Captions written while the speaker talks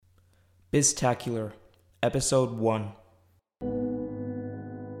Biztacular, Episode 1.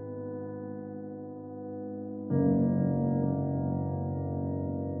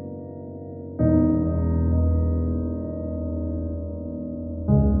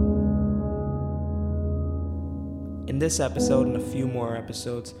 In this episode and a few more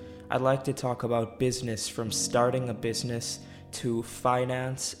episodes, I'd like to talk about business, from starting a business to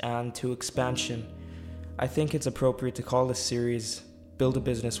finance and to expansion. I think it's appropriate to call this series Build a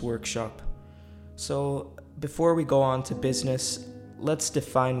Business Workshop. So before we go on to business, let's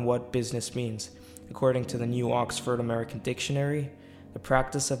define what business means. According to the New Oxford American Dictionary, the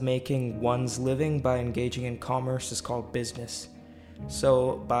practice of making one's living by engaging in commerce is called business.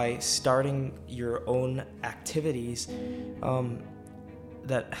 So by starting your own activities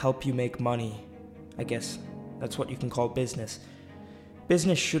that help you make money, I guess that's what you can call business.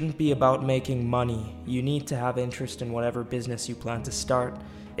 Business shouldn't be about making money. You need to have interest in whatever business you plan to start.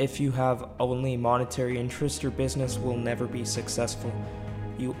 If you have only monetary interest, your business will never be successful.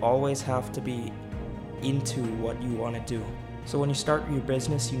 You always have to be into what you want to do. So when you start your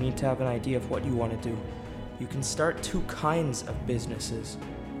business, you need to have an idea of what you want to do. You can start two kinds of businesses,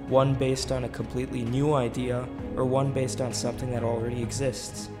 one based on a completely new idea or one based on something that already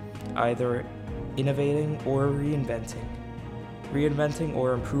exists, either innovating or reinventing. Reinventing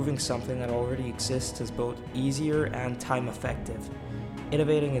or improving something that already exists is both easier and time effective.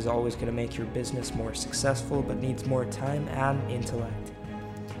 Innovating is always going to make your business more successful, but needs more time and intellect.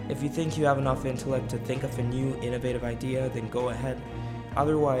 If you think you have enough intellect to think of a new innovative idea, then go ahead.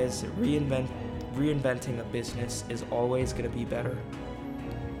 Otherwise, reinventing a business is always going to be better.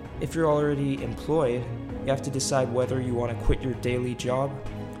 If you're already employed, you have to decide whether you want to quit your daily job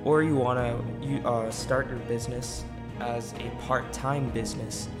or you want to start your business as a part-time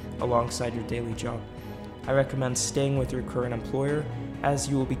business alongside your daily job. I recommend staying with your current employer, as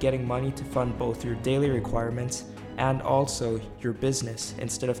you will be getting money to fund both your daily requirements and also your business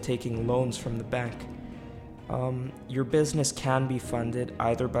instead of taking loans from the bank. Your business can be funded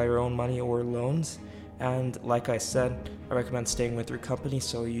either by your own money or loans, and like I said, I recommend staying with your company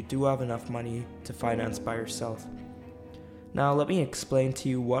so you do have enough money to finance by yourself. Now let me explain to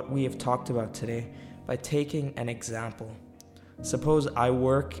you what we have talked about today by taking an example. Suppose I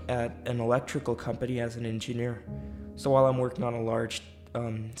work at an electrical company as an engineer. So while I'm working on a large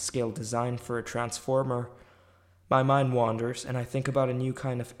scale design for a transformer, my mind wanders and I think about a new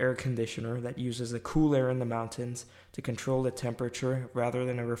kind of air conditioner that uses the cool air in the mountains to control the temperature rather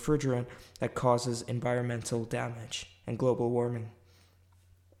than a refrigerant that causes environmental damage and global warming.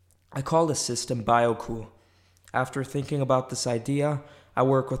 I call this system BioCool. After thinking about this idea, I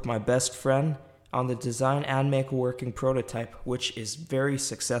work with my best friend on the design and make a working prototype, which is very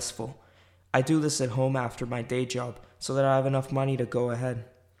successful. I do this at home after my day job so that I have enough money to go ahead.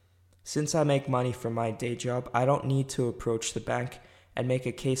 Since I make money from my day job, I don't need to approach the bank and make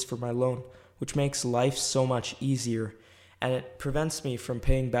a case for my loan, which makes life so much easier, and it prevents me from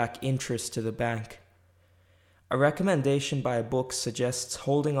paying back interest to the bank. A recommendation by a book suggests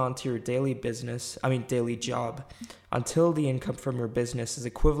holding on to your daily job until the income from your business is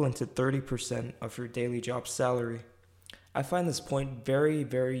equivalent to 30% of your daily job salary. I find this point very,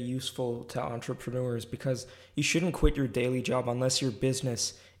 very useful to entrepreneurs because you shouldn't quit your daily job unless your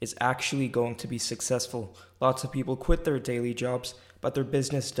business is actually going to be successful. Lots of people quit their daily jobs, but their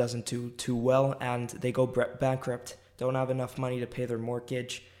business doesn't do too well and they go bankrupt, don't have enough money to pay their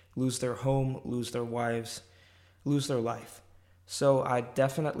mortgage, lose their home, lose their wives, lose their life. So I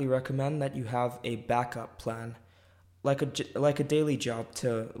definitely recommend that you have a backup plan, like a daily job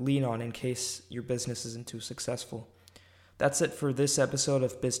to lean on in case your business isn't too successful. That's it for this episode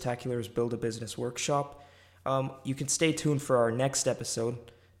of Biztacular's Build a Business Workshop. You can stay tuned for our next episode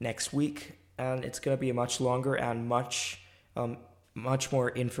next week, and it's going to be a much longer and much more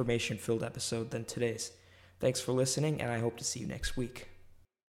information-filled episode than today's. Thanks for listening, and I hope to see you next week.